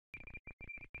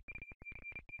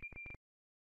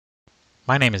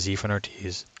My name is Ethan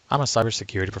Ortiz. I'm a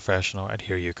cybersecurity professional at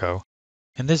Hereuco.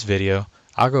 In this video,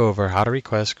 I'll go over how to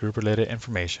request group-related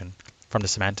information from the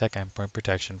Symantec Endpoint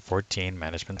Protection 14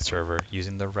 management server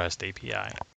using the REST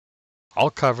API.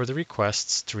 I'll cover the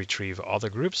requests to retrieve all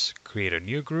the groups, create a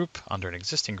new group under an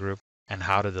existing group, and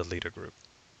how to delete a group.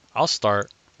 I'll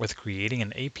start with creating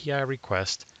an API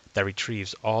request that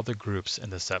retrieves all the groups in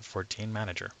the SEP14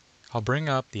 manager. I'll bring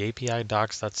up the API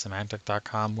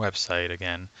docs.symantec.com website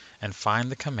again and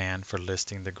find the command for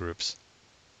listing the groups.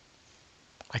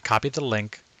 I copy the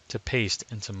link to paste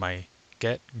into my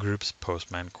Get Groups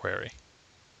Postman query.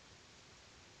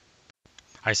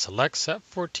 I select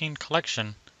SEP14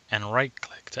 collection and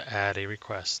right-click to add a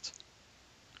request.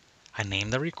 I name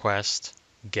the request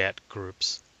Get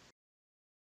Groups.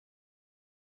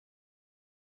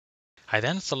 I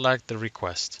then select the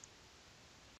request.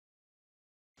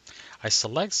 I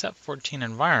select SEP14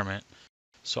 environment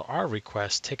so our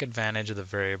requests take advantage of the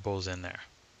variables in there.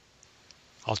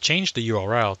 I'll change the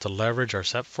URL to leverage our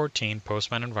SEP14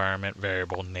 Postman environment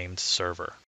variable named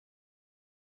server.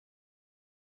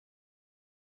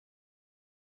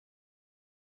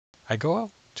 I go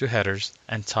to headers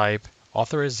and type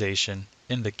authorization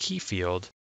in the key field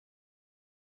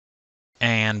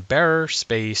and bearer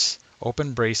space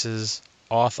open braces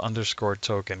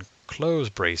auth_token close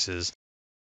braces.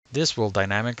 This will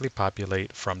dynamically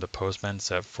populate from the Postman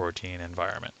SEP14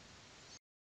 environment.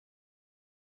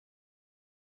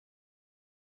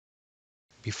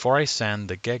 Before I send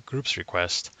the Get Groups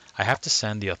request, I have to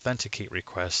send the Authenticate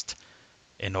request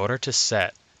in order to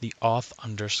set the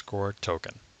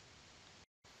auth_token.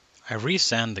 I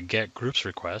resend the Get Groups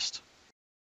request.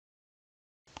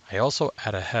 I also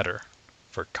add a header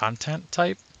for content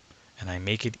type, and I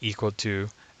make it equal to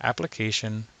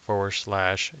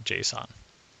application/JSON.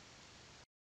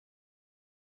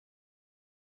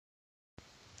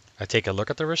 I take a look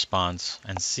at the response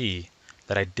and see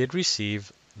that I did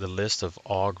receive the list of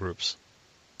all groups.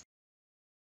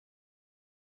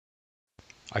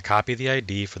 I copy the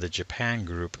ID for the Japan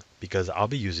group because I'll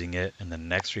be using it in the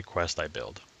next request I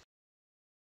build.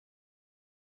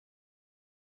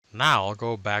 Now I'll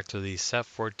go back to the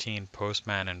SEP14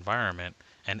 Postman environment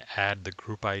and add the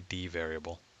group ID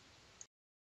variable.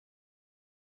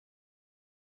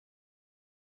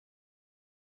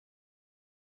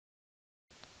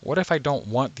 What if I don't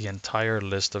want the entire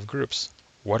list of groups?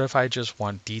 What if I just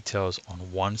want details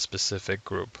on one specific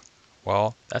group?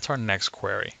 Well, that's our next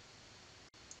query.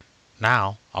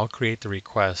 Now I'll create the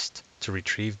request to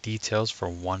retrieve details for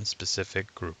one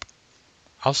specific group.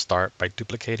 I'll start by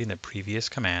duplicating the previous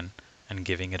command and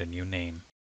giving it a new name.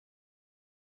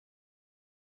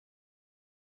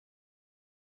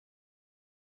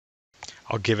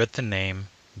 I'll give it the name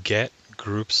Get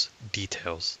Groups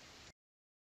Details.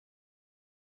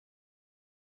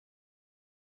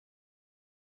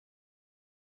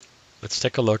 Let's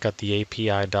take a look at the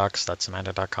API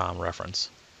docs.symantec.com reference.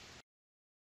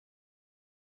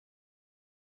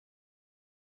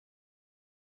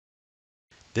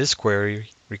 This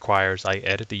query requires I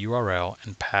edit the URL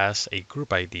and pass a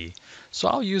group ID, so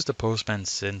I'll use the Postman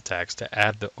syntax to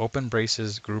add the open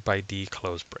braces group ID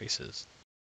close braces.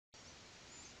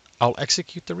 I'll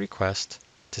execute the request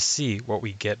to see what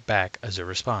we get back as a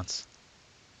response.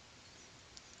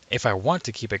 If I want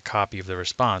to keep a copy of the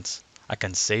response, I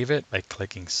can save it by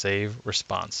clicking Save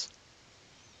Response.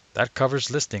 That covers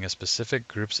listing a specific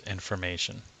group's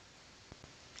information.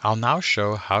 I'll now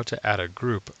show how to add a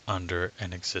group under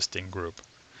an existing group.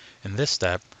 In this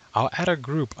step, I'll add a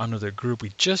group under the group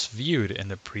we just viewed in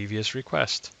the previous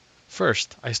request.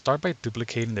 First, I start by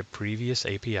duplicating the previous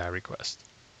API request.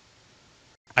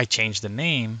 I change the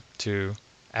name to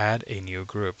Add a New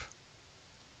Group.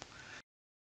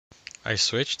 I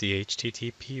switch the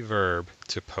HTTP verb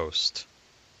to POST.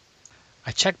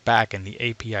 I check back in the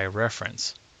API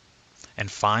reference and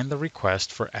find the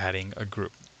request for adding a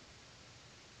group.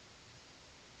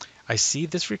 I see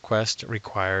this request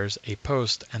requires a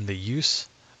post and the use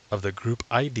of the group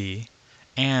ID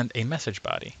and a message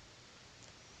body.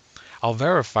 I'll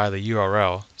verify the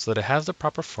URL so that it has the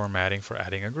proper formatting for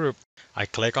adding a group. I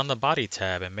click on the body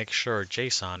tab and make sure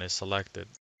JSON is selected.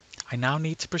 I now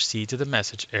need to proceed to the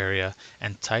message area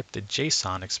and type the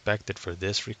JSON expected for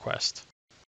this request.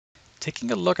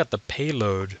 Taking a look at the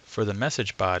payload for the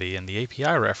message body in the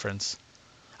API reference,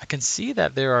 I can see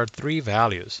that there are 3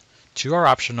 values. 2 are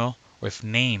optional, with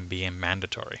name being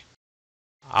mandatory.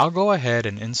 I'll go ahead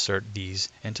and insert these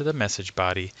into the message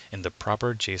body in the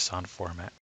proper JSON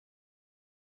format.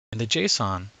 In the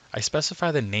JSON, I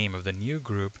specify the name of the new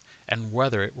group and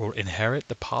whether it will inherit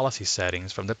the policy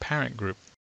settings from the parent group.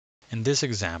 In this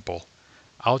example,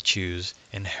 I'll choose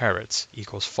inherits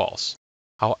equals false.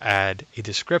 I'll add a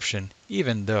description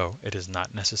even though it is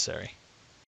not necessary.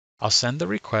 I'll send the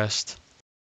request.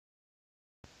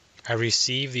 I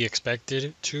receive the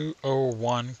expected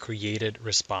 201 created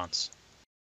response.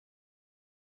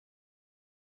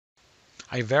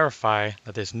 I verify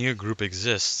that this new group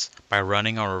exists by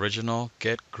running our original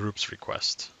getGroups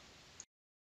request.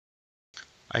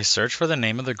 I search for the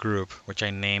name of the group, which I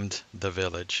named The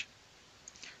Village.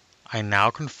 I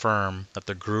now confirm that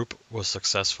the group was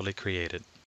successfully created.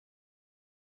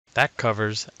 That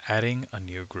covers adding a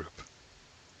new group.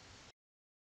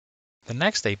 The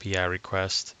next API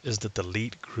request is the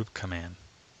delete group command.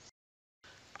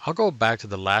 I'll go back to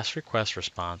the last request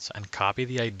response and copy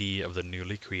the ID of the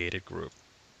newly created group.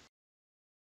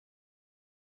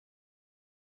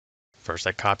 First,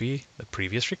 I copy the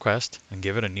previous request and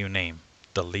give it a new name,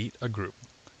 delete a group.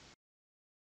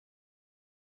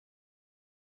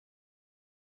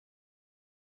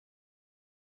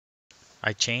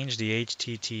 I change the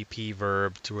HTTP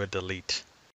verb to a delete.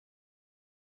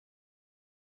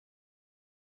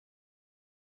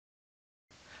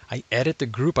 I edit the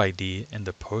group ID in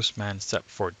the Postman SEP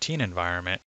 14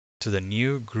 environment to the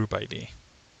new group ID.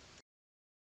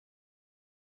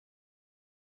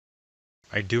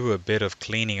 I do a bit of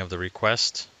cleaning of the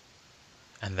request,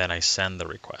 and then I send the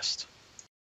request.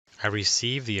 I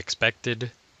receive the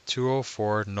expected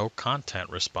 204 no content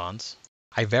response.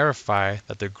 I verify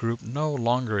that the group no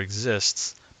longer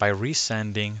exists by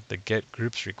resending the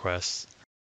getGroups request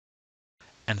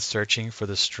and searching for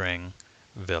the string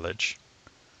village.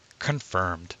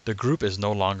 Confirmed, the group is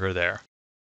no longer there.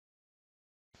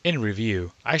 In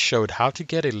review, I showed how to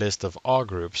get a list of all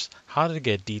groups, how to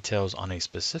get details on a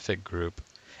specific group,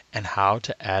 and how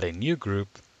to add a new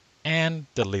group and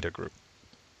delete a group.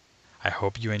 I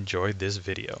hope you enjoyed this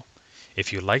video.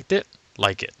 If you liked it,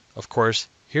 like it. Of course,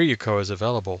 Hereuco is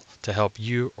available to help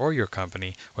you or your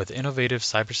company with innovative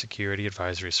cybersecurity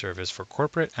advisory service for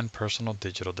corporate and personal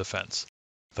digital defense.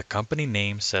 The company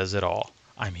name says it all.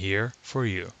 I'm here for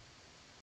you.